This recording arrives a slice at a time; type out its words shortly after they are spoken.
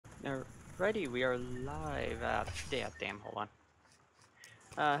Alrighty, we are live. Damn, hold on.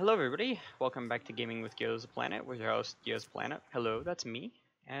 Hello everybody, welcome back to Gaming with Gyozaplanet, with your host, Gyozaplanet. Hello, that's me.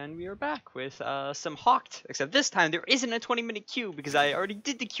 And we are back with some HAWKED, except this time there isn't a 20-minute queue because I already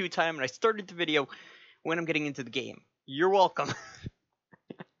did the queue time and I started the video when I'm getting into the game. You're welcome.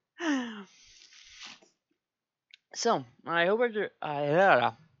 So, I hope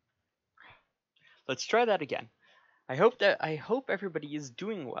let's try that again. I hope everybody is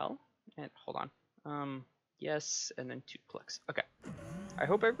doing well. And hold on. Yes, and then 2 clicks. Okay. I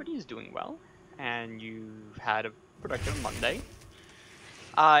hope everybody is doing well, and you've had a productive Monday.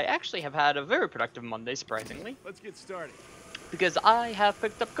 I actually have had a very productive Monday, surprisingly. Let's get started. Because I have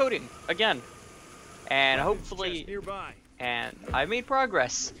picked up coding again, and hopefully, and I made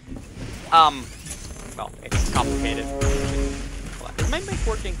progress. Well, it's complicated. Hold on. Is my mic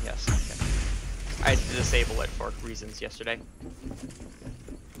working? Yes. Okay. I had to disable it for reasons yesterday.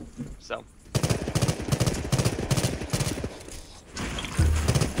 So.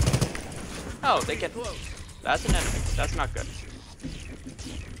 Oh, they get. That's an enemy. That's not good.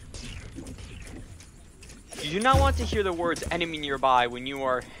 You do not want to hear the words enemy nearby when you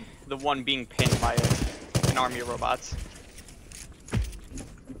are the one being pinned by an army of robots.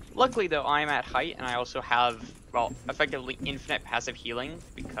 Luckily, though, I am at height, and I also have, well, effectively infinite passive healing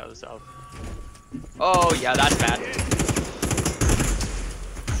because of... Oh, yeah, that's bad.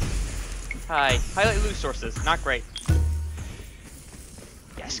 Hi. Highlight loot sources. Not great.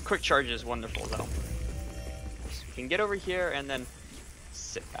 Yes, quick charge is wonderful, though. So we can get over here and then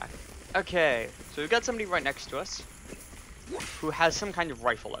sit back. Okay, so we've got somebody right next to us who has some kind of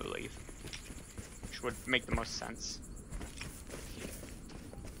rifle, I believe, which would make the most sense.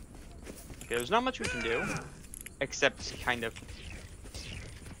 Okay, there's not much we can do, except kind of...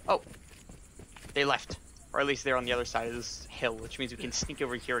 Oh! They left. Or at least they're on the other side of this hill, which means we can sneak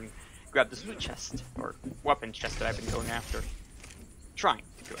over here and grab this loot chest, or weapons chest that I've been going after. Trying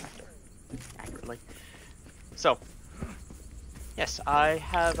to go after, accurately. So, yes, I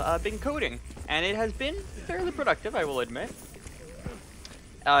have been coding, and it has been fairly productive, I will admit.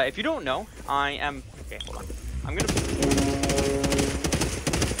 If you don't know, I am... Okay, hold on. I'm gonna...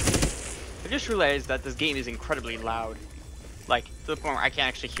 I just realized that this game is incredibly loud. Like, to the point where I can't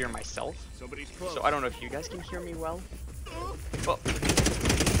actually hear myself. So I don't know if you guys can hear me well. Well...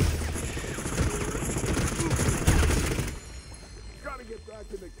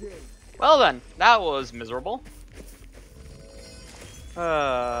 Well then, that was miserable.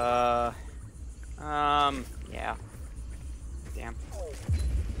 Yeah. Damn.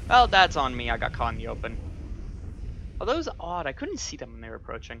 Well, that's on me. I got caught in the open. Oh, that was odd. I couldn't see them when they were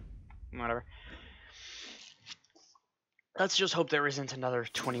approaching. Whatever. Let's just hope there isn't another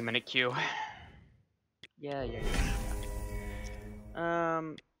 20-minute queue. Yeah.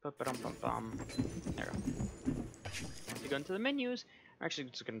 Ba-ba-dum-bum-bum. There we go. To go into the menus. I'm actually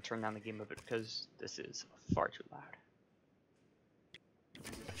just going to turn down the game a bit because this is far too loud.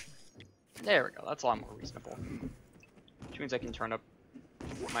 There we go, that's a lot more reasonable. Which means I can turn up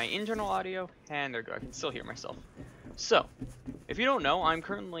my internal audio, and there we go, I can still hear myself. So, if you don't know, I'm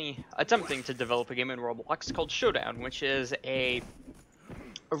currently attempting to develop a game in Roblox called Showdown, which is a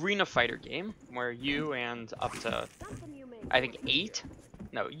arena fighter game where you and up to, I think, 8?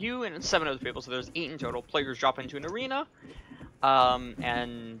 No, you and 7 other people, so there's 8 in total. Players drop into an arena,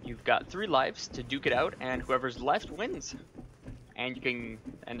 and you've got 3 lives to duke it out, and whoever's left wins. And you can,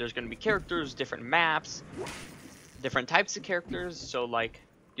 and there's going to be characters, different maps, different types of characters. So like,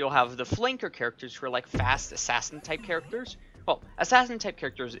 you'll have the flanker characters who are like fast assassin type characters. Well, assassin type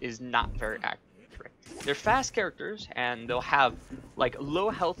characters is not very accurate. They're fast characters, and they'll have like low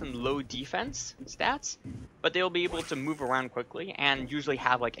health and low defense stats, but they'll be able to move around quickly and usually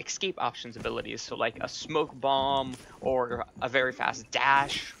have like escape options abilities. So like a smoke bomb or a very fast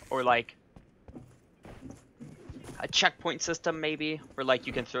dash, or like a checkpoint system maybe, where like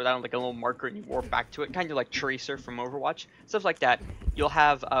you can throw down like a little marker and you warp back to it, kind of like Tracer from Overwatch, stuff like that. You'll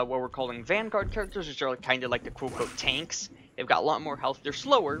have what we're calling Vanguard characters, which are like, kind of like the quote-unquote tanks. They've got a lot more health. They're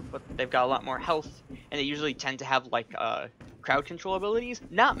slower, but they've got a lot more health, and they usually tend to have like crowd control abilities.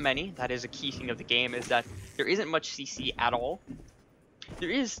 Not many. That is a key thing of the game, is that there isn't much CC at all.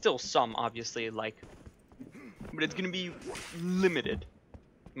 There is still some, obviously, like, but it's gonna be limited,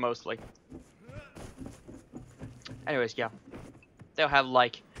 mostly. Anyways, yeah, they'll have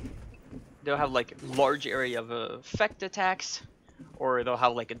like large area of effect attacks, or they'll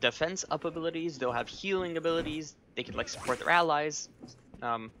have like a defense up abilities. They'll have healing abilities. They can like support their allies,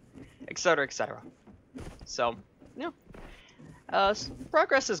 etc., etc. So, yeah,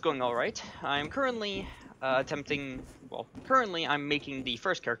 progress is going all right. I'm currently attempting, well, currently I'm making the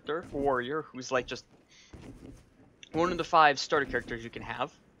first character, Warrior, who's like just one of the 5 starter characters you can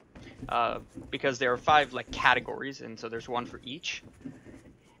have. Because there are 5 like categories, and so there's one for each.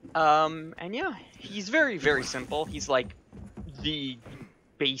 And yeah, he's very, very simple. He's like the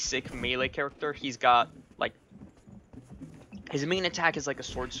basic melee character. He's got like his main attack is like a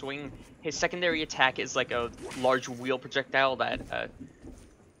sword swing. His secondary attack is like a large wheel projectile that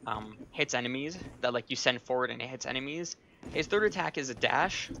hits enemies. That like you send forward and it hits enemies. His third attack is a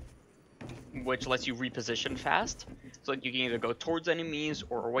dash, which lets you reposition fast. So like you can either go towards enemies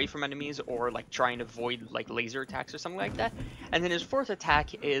or away from enemies, or like try and avoid like laser attacks or something like that. And then his fourth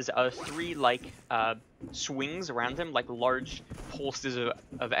attack is 3 like swings around him, like large pulses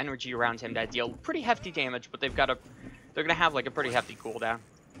of energy around him that deal pretty hefty damage, but they're gonna have like a pretty hefty cooldown.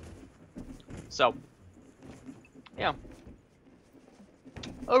 So yeah,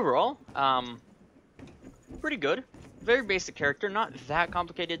 overall, pretty good. Very basic character, not that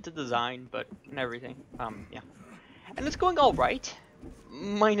complicated to design, but and everything. Yeah. And it's going alright,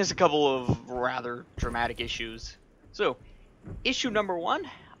 minus a couple of rather dramatic issues. So, issue number 1,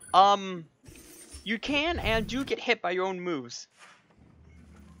 you can and do get hit by your own moves.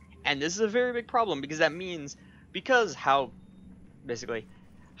 And this is a very big problem, because that means, so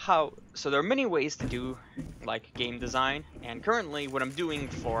there are many ways to do, like, game design, and currently what I'm doing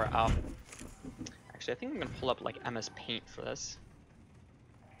for, actually I think I'm going to pull up, like, MS Paint for this.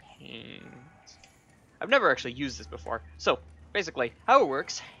 Paint. I've never actually used this before. So, basically, how it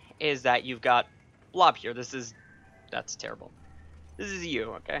works is that you've got Blob here. That's terrible. This is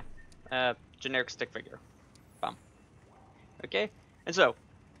you, okay? Generic stick figure. Bum. Okay? And so,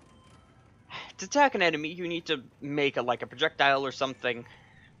 to attack an enemy, you need to make like a projectile or something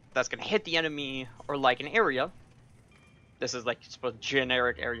that's gonna hit the enemy, or like an area. This is like supposed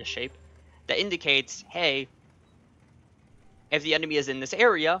generic area shape that indicates, hey, if the enemy is in this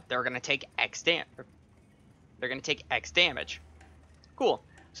area, they're gonna take X damage. Cool.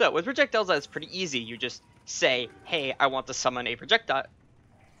 So with projectiles, that's pretty easy. You just say, hey, I want to summon a projectile.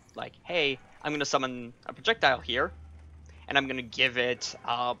 Like, hey, I'm gonna summon a projectile here, and I'm gonna give it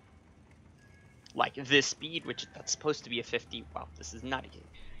like this speed, which that's supposed to be a 50. Wow, this is not a game.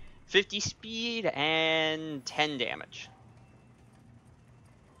 50 speed and 10 damage.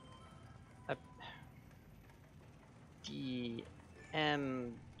 DMG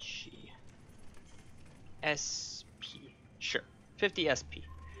SP. Sure. 50 SP.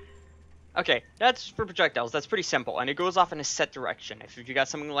 Okay, that's for projectiles. That's pretty simple, and it goes off in a set direction. If you got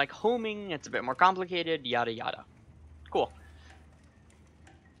something like homing, it's a bit more complicated, yada yada. Cool.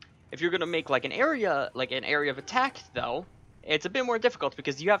 If you're gonna make like an area of attack, though, it's a bit more difficult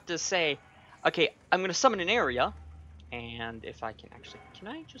because you have to say, okay, I'm gonna summon an area, and if I can actually, can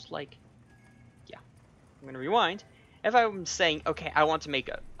I just like, yeah, I'm gonna rewind. If I'm saying, okay, I want to make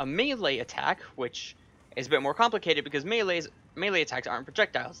a melee attack, which is a bit more complicated because melee attacks aren't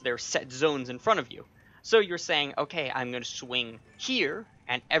projectiles, they're set zones in front of you. So you're saying, okay, I'm going to swing here,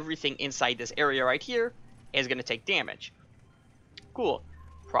 and everything inside this area right here is going to take damage. Cool.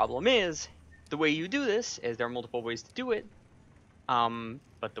 Problem is, the way you do this is there are multiple ways to do it,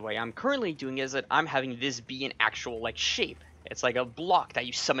 but the way I'm currently doing it is that I'm having this be an actual like shape. It's like a block that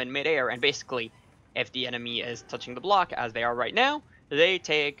you summon midair, and basically, if the enemy is touching the block, as they are right now, they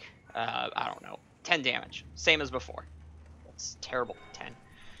take, I don't know, 10 damage. Same as before. That's terrible. 10.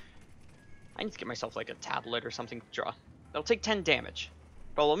 I need to get myself like a tablet or something to draw. They'll take 10 damage.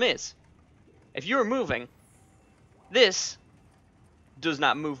 Problem is, if you're moving, this does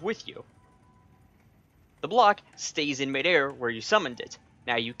not move with you. The block stays in midair where you summoned it.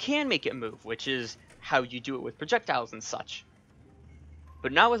 Now you can make it move, which is how you do it with projectiles and such.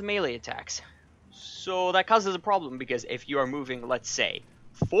 But not with melee attacks. So that causes a problem, because if you are moving, let's say,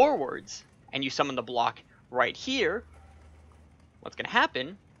 forwards, and you summon the block right here, what's going to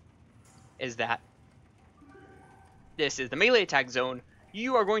happen is that this is the melee attack zone.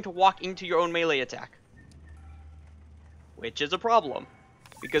 You are going to walk into your own melee attack, which is a problem,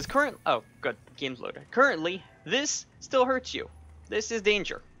 because oh, good, game's loaded. Currently, this still hurts you. This is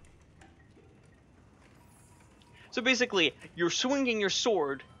danger. So basically, you're swinging your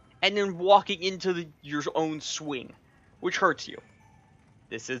sword and then walking into your own swing, which hurts you.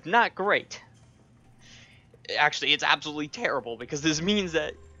 This is not great. Actually, it's absolutely terrible, because this means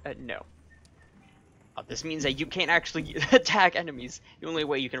that, this means that you can't actually attack enemies. The only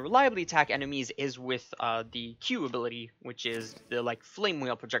way you can reliably attack enemies is with the Q ability, which is the like flame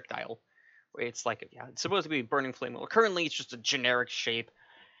wheel projectile. It's like, yeah, it's supposed to be burning flame wheel. Currently, it's just a generic shape.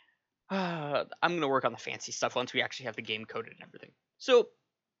 I'm gonna work on the fancy stuff once we actually have the game coded and everything. So,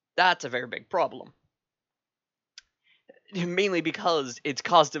 that's a very big problem. mainly because it's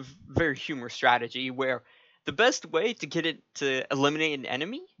caused a very humorous strategy where the best way to get it to eliminate an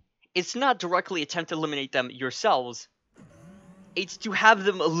enemy is not directly attempt to eliminate them yourselves. It's to have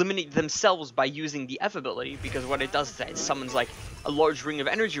them eliminate themselves by using the F ability, because what it does is that it summons like a large ring of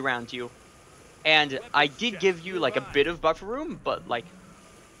energy around you. And I did give you like a bit of buffer room, but like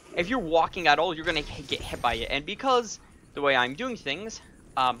if you're walking at all, you're gonna get hit by it. And because the way I'm doing things,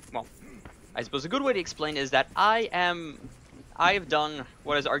 well, I suppose a good way to explain is that I have done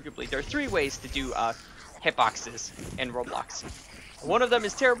what is arguably, there are 3 ways to do hitboxes in Roblox. One of them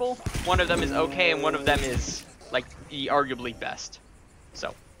is terrible, one of them is okay, and one of them is like the arguably best.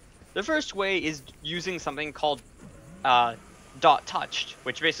 So the first way is using something called dot touched,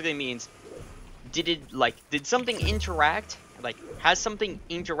 which basically means did something interact, like has something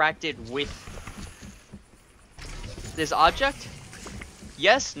interacted with this object?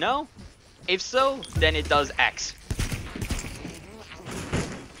 Yes, no? If so, then it does X.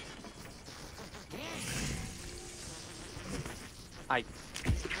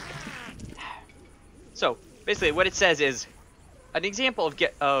 So basically what it says is an example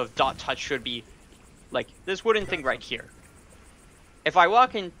of dot touch should be like this wooden thing right here. If I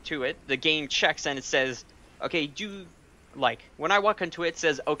walk into it, the game checks and it says, okay, when I walk into it, it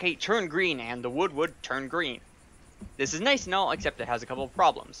says, okay, turn green, and the wood would turn green. This is nice and all, except it has a couple of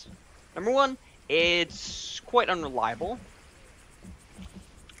problems. Number 1, it's quite unreliable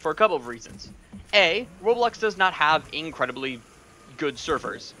for a couple of reasons. A, Roblox does not have incredibly good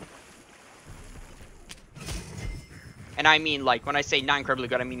servers. And I mean, like, when I say not incredibly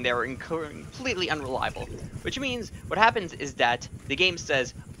good, I mean they're completely unreliable. Which means what happens is that the game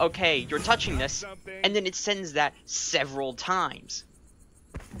says, okay, you're touching this, and then it sends that several times.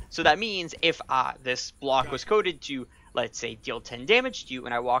 So that means if this block was coded to, let's say, deal 10 damage to you,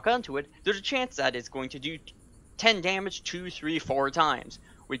 and I walk onto it, there's a chance that it's going to do 10 damage 2, 3, 4 times.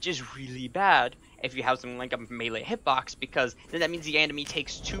 Which is really bad if you have something like a melee hitbox, because then that means the enemy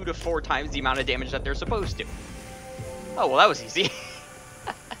takes 2 to 4 times the amount of damage that they're supposed to. Oh, well, that was easy.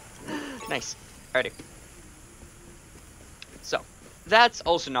 Nice. Alrighty. So, that's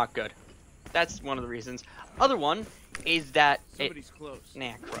also not good. That's one of the reasons. Other one is that Somebody's close.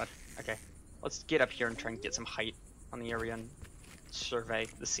 Nah, crud. Okay. Let's get up here and try and get some height on the area and survey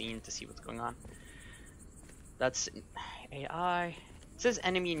the scene to see what's going on. That's AI. It says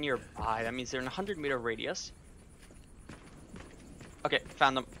enemy nearby. That means they're in a 100-meter radius. Okay,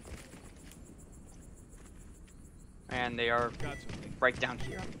 found them. And they are right down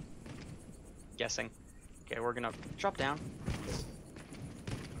here. Guessing. Okay, we're gonna drop down.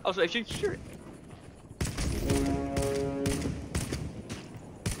 Also, if you hear it.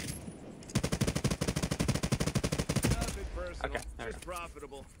 Okay, there we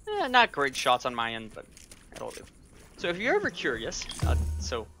go. Not great shots on my end, but it'll do. So if you're ever curious,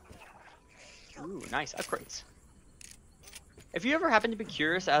 ooh, nice upgrades. If you ever happen to be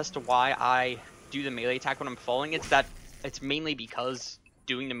curious as to why I do the melee attack when I'm falling, it's mainly because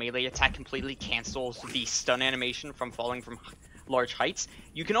doing the melee attack completely cancels the stun animation from falling from large heights.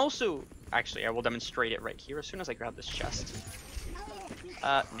 You can also, actually, I will demonstrate it right here as soon as I grab this chest.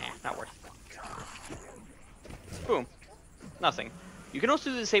 Nah, not worth it. Boom. Nothing. You can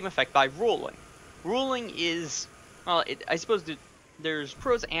also do the same effect by rolling. Rolling is, well, I suppose there's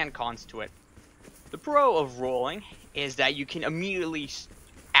pros and cons to it. The pro of rolling is that you can immediately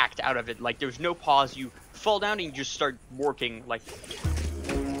act out of it. Like, there's no pause. You fall down and you just start working. Like,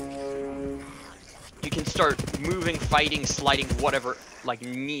 you can start moving, fighting, sliding, whatever, like,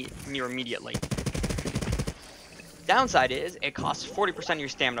 near immediately. Downside is it costs 40% of your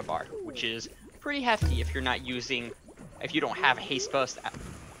stamina bar, which is pretty hefty if you're not using, if you don't have a haste buff,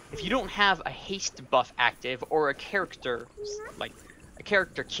 if you don't have a haste buff active, or a character, like a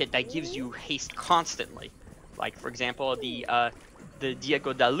character kit that gives you haste constantly. Like, for example, the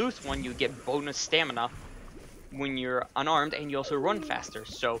Diego da Luz one, you get bonus stamina when you're unarmed, and you also run faster.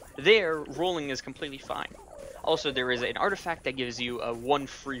 So there, rolling is completely fine. Also, there is an artifact that gives you a 1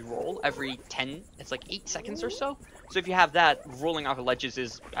 free roll every 10, it's like 8 seconds or so. So if you have that, rolling off of ledges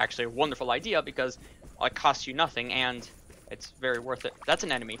is actually a wonderful idea because it costs you nothing and it's very worth it. That's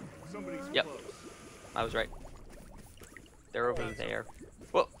an enemy. Yep, I was right. They're over there.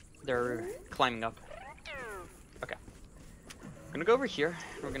 Well, they're climbing up. Okay. I'm gonna go over here,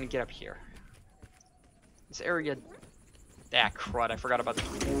 and we're gonna get up here. This area... Ah, crud, I forgot about that.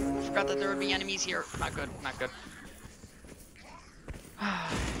 I forgot that there would be enemies here. Not good, not good.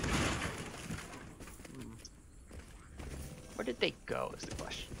 Where did they go, is the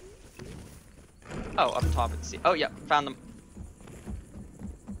question. Oh, up top at sea. Oh, yeah, found them.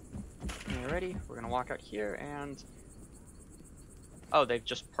 Alrighty, we're gonna walk out here, and Oh, they've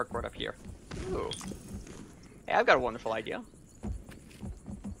just parkoured up here. Ooh. Hey, I've got a wonderful idea.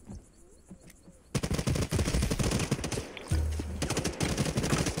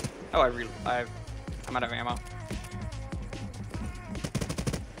 Oh, I'm out of ammo.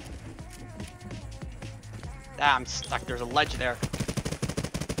 Ah, I'm stuck. There's a ledge there.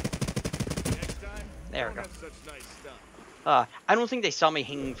 There we go. I don't think they saw me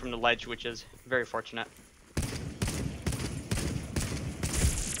hanging from the ledge, which is very fortunate.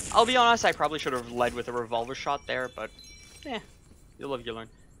 I'll be honest, I probably should have led with a revolver shot there, but you live, you learn.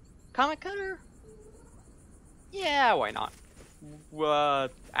 Comet cutter? Yeah, why not?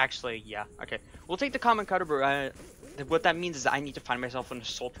 Actually, yeah, okay. We'll take the comet cutter, but what that means is I need to find myself an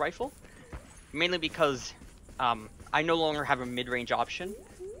assault rifle. Mainly because I no longer have a mid-range option.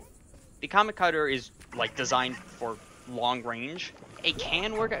 The comet cutter is like designed for long range. It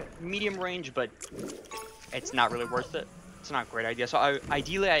can work at medium range, but it's not really worth it. It's not a great idea. So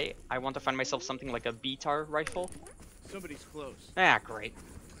ideally, I want to find myself something like a BTAR rifle. Somebody's close. Ah, great.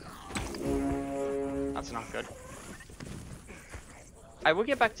 That's not good. I will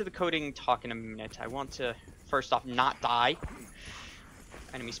get back to the coding talk in a minute. I want to, first off, not die.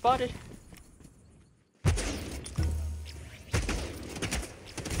 Enemy spotted.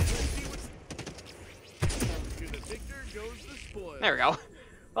 There we go.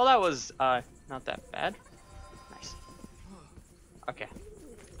 Well, that was not that bad. Nice. Okay,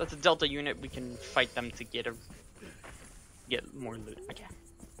 that's a Delta unit. We can fight them to get more loot. Okay.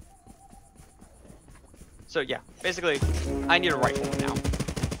 So yeah, basically, I need a rifle now.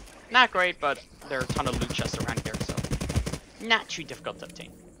 Not great, but there are a ton of loot chests around here, so not too difficult to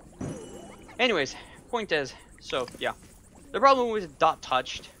obtain. Anyways, point is, so yeah, the problem with dot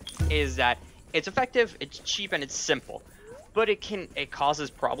touched is that it's effective, it's cheap, and it's simple. But it causes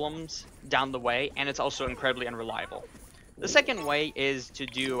problems down the way, and it's also incredibly unreliable. The second way is to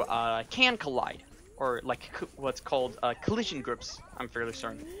do can collide, or like what's called collision groups. I'm fairly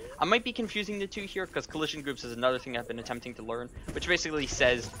certain. I might be confusing the two here because collision groups is another thing I've been attempting to learn, which basically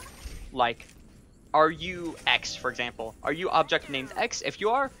says, like, are you X, for example? Are you object named X? If you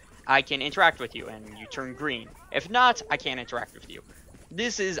are, I can interact with you, and you turn green. If not, I can't interact with you.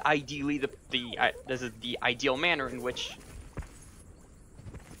 This is ideally this is the ideal manner in which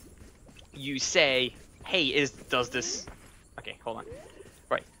you say, hey, does this... Okay, hold on.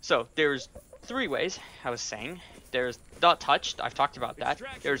 Right, so there's three ways, I was saying. There's dot touched, I've talked about that.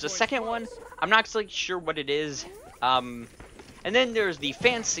 There's a second one, I'm not actually sure what it is. And then there's the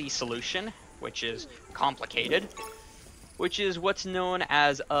fancy solution, which is complicated, which is what's known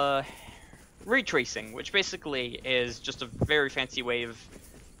as ray tracing, which basically is just a very fancy way of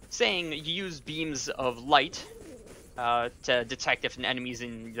saying you use beams of light to detect if an enemy's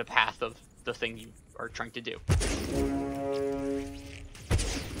in the path of the thing you are trying to do.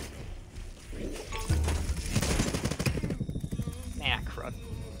 Nah, crud.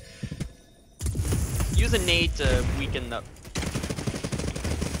 Use a nade to weaken the...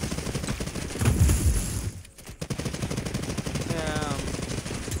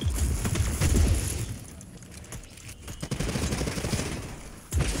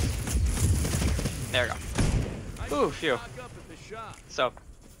 There we go. Ooh, phew. So,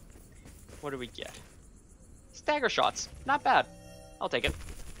 what do we get? Stagger shots. Not bad. I'll take it.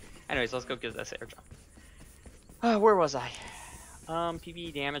 Anyways, let's go get this airdrop. Where was I?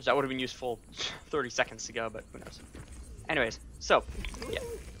 PvE damage. That would have been useful 30 seconds ago, but who knows. Anyways, so, yeah.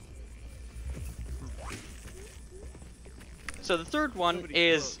 So the third one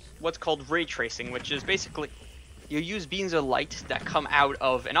is what's called ray tracing, which is basically you use beams of light that come out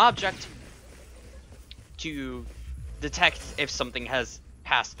of an object to detect if something has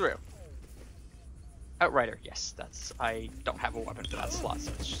passed through. Outrider, yes, that's... I don't have a weapon for that slot,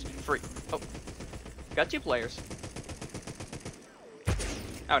 so it's just free. Oh, got two players.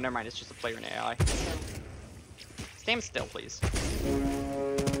 Oh, never mind, it's just a player in AI. Stand still, please.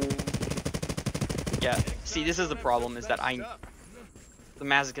 Yeah, see, this is the problem, is that the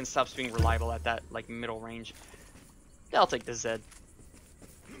Mazakin stops being reliable at that, like, middle range. I'll take the Zed.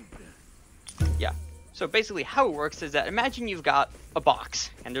 Yeah. So basically how it works is that imagine you've got a box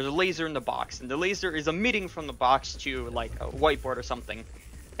and there's a laser in the box and the laser is emitting from the box to like a whiteboard or something.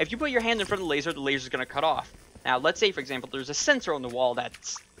 If you put your hand in front of the laser's going to cut off. Now let's say for example there's a sensor on the wall that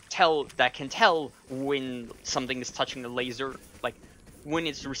can tell when something is touching the laser, like when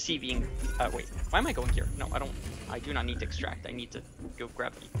it's receiving... wait, why am I going here? No, I do not need to extract. I need to go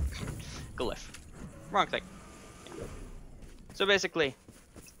grab the glyph. Wrong thing. Yeah. So basically,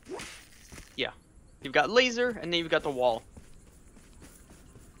 yeah. You've got laser, and then you've got the wall.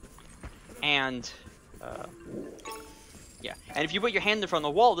 Yeah, and if you put your hand in front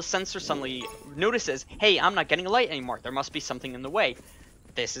of the wall, the sensor suddenly notices, hey, I'm not getting light anymore. There must be something in the way.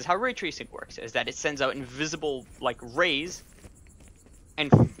 This is how ray tracing works, is that it sends out invisible, like, rays in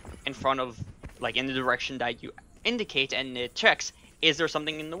front of, like, in the direction that you indicate, and it checks, is there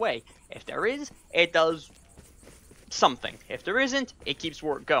something in the way? If there is, it does something. If there isn't, it keeps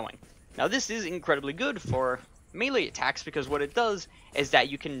work going. Now, this is incredibly good for melee attacks, because what it does is that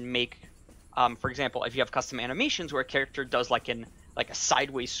you can make, for example, if you have custom animations where a character does like a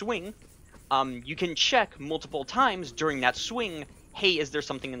sideways swing, you can check multiple times during that swing, hey, is there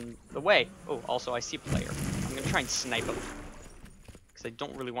something in the way? Oh, also I see a player. I'm gonna try and snipe him, because I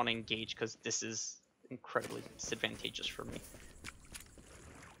don't really want to engage, because this is incredibly disadvantageous for me.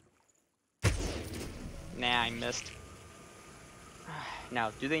 Nah, I missed.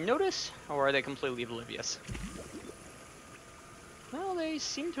 Now, do they notice, or are they completely oblivious? Well, they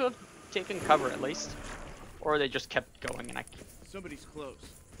seem to have taken cover at least. Or they just kept going and Somebody's close.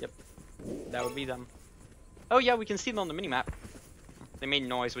 Yep. That would be them. Oh yeah, we can see them on the minimap. They made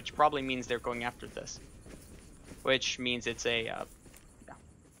noise, which probably means they're going after this. Which means it's a, yeah.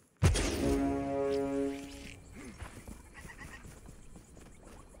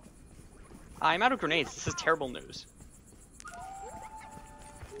 I'm out of grenades. This is terrible news.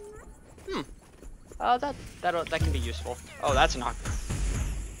 That can be useful. Oh, that's a knock.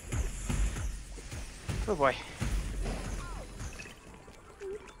 Oh boy.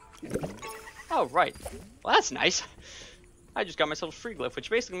 Oh, right. Well, that's nice. I just got myself a free glyph,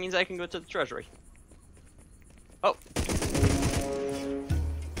 which basically means I can go to the treasury. Oh.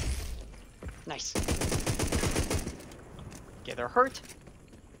 Nice. Okay, they're hurt.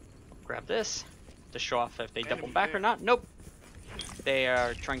 Grab this to show off if they double back or not. Nope. They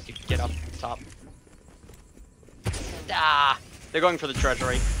are trying to get up top. Ah! They're going for the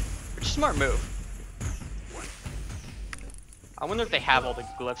treasury, which is a smart move. I wonder if they have all the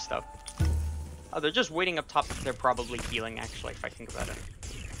glyph stuff. Oh, they're just waiting up top. They're probably healing, actually, if I think about it.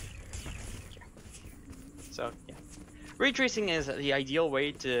 So, yeah. Ray tracing is the ideal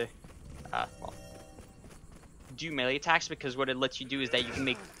way to, well, do melee attacks, because what it lets you do is that you can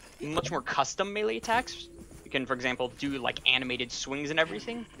make much more custom melee attacks. You can, for example, do, like, animated swings and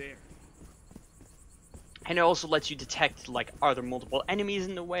everything. And it also lets you detect, like, are there multiple enemies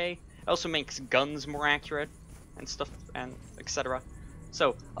in the way? It also makes guns more accurate and stuff, and etc.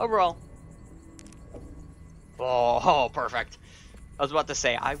 So, overall... Oh, perfect. I was about to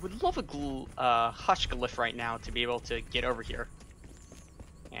say, I would love a Hush glyph right now to be able to get over here.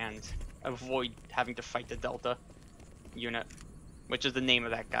 And avoid having to fight the Delta unit, which is the name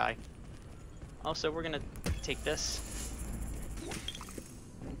of that guy. Also, we're gonna take this.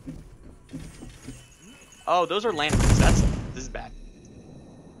 Oh, those are landmines. This is bad.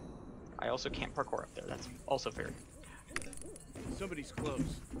 I also can't parkour up there. That's also fair. Somebody's close.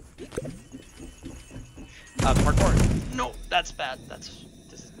 Parkour. No, that's bad. This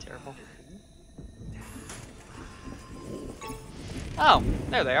is terrible. Oh,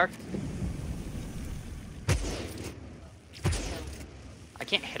 there they are. I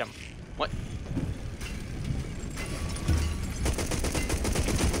can't hit them. What?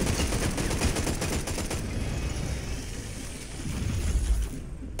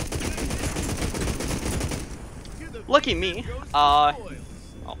 Lucky me. Oh.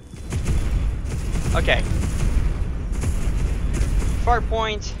 Okay. Far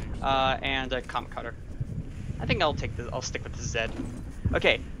point, and a comp cutter. I think I'll take this. I'll stick with the Z.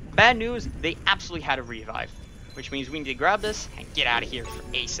 Okay. Bad news. They absolutely had a revive, which means we need to grab this and get out of here for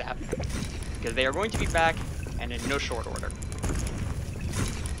ASAP, because they are going to be back, and in no short order.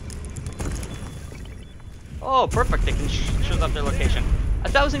 Oh, perfect. They can shows up their location.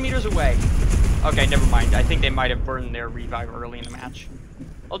 1,000 meters away. Okay, never mind. I think they might have burned their revive early in the match.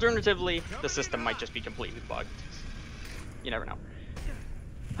 Alternatively, the system might just be completely bugged. You never know.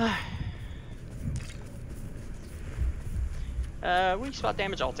 Weak spot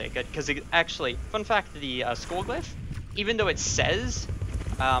damage, I'll take it. Because actually, fun fact, the skull glyph, even though it says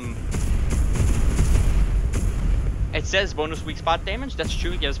bonus weak spot damage, that's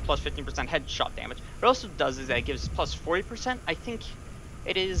true, it gives plus 15% headshot damage. What it also does is that it gives plus 40%, I think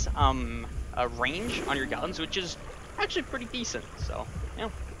it is, a range on your guns, which is actually pretty decent. So, you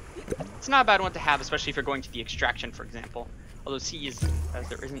know, it's not a bad one to have, especially if you're going to the extraction, for example. Although, see, as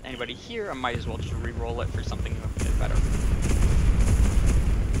there isn't anybody here, I might as well just re-roll it for something a bit better.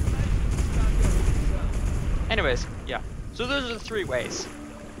 Anyways, yeah. So those are the 3 ways.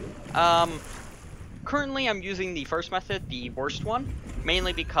 Currently, I'm using the first method, the worst one,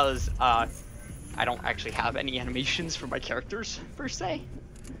 mainly because I don't actually have any animations for my characters per se.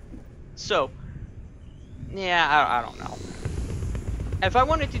 So, Yeah, I don't know. If I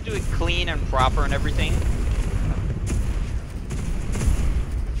wanted to do it clean and proper and everything...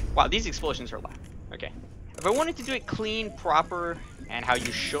 Wow, these explosions are loud. Okay. If I wanted to do it clean, proper, and how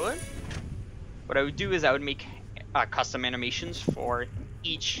you should, what I would do is I would make custom animations for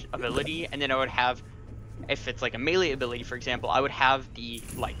each ability, and then I would have, if it's like a melee ability, for example, I would have the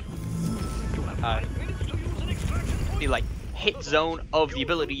hit zone of the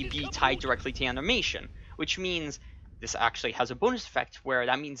ability be tied directly to the animation, which means this actually has a bonus effect where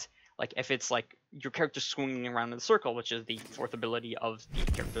that means like if it's like your character swinging around in a circle, which is the fourth ability of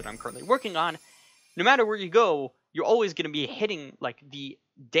the character that I'm currently working on, no matter where you go, you're always going to be hitting, like the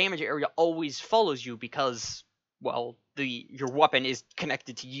damage area always follows you because, well, your weapon is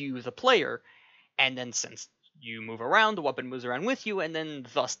connected to you, the player, and then since you move around, the weapon moves around with you, and then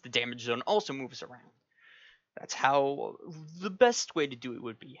thus the damage zone also moves around. That's how the best way to do it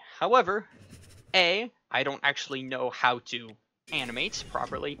would be. However, A, I don't actually know how to animate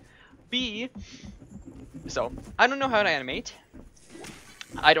properly. B, so I don't know how to animate.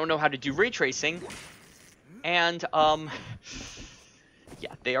 I don't know how to do ray tracing. And, yeah,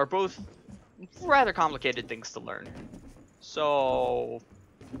 they are both rather complicated things to learn. So,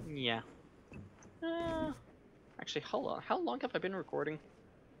 yeah. Actually, how long have I been recording?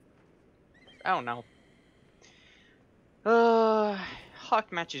 I don't know.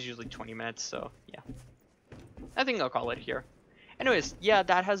 Hawk match is usually 20 minutes, so yeah. I think I'll call it here. Anyways, yeah,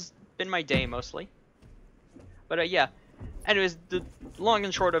 that has been my day mostly. But yeah. Anyways, the long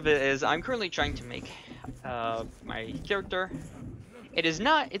and short of it is I'm currently trying to make my character.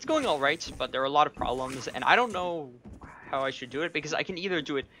 It's going alright, but there are a lot of problems, and I don't know how I should do it, because I can either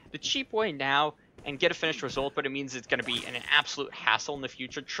do it the cheap way now and get a finished result, but it means it's going to be an absolute hassle in the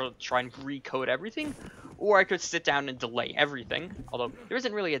future to try and recode everything, or I could sit down and delay everything, although there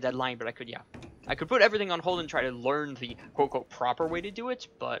isn't really a deadline, but I could put everything on hold and try to learn the quote-unquote proper way to do it,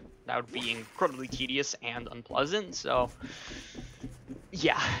 but that would be incredibly tedious and unpleasant, so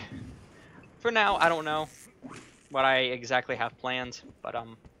yeah. For now, I don't know what I exactly have planned, but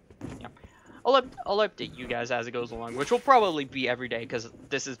yeah. I'll update you guys as it goes along, which will probably be every day, because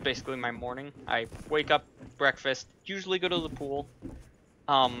this is basically my morning. I wake up, breakfast, usually go to the pool,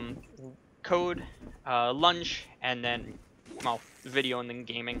 code, lunch, and then, well, video and then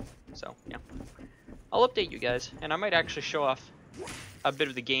gaming. So, yeah. I'll update you guys, and I might actually show off a bit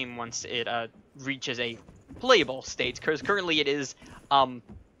of the game once it reaches a playable state, because currently it is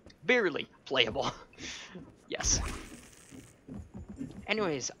barely playable. Yes.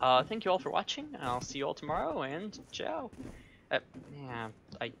 Anyways, thank you all for watching. I'll see you all tomorrow, and ciao. Yeah,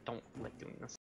 I don't like doing this.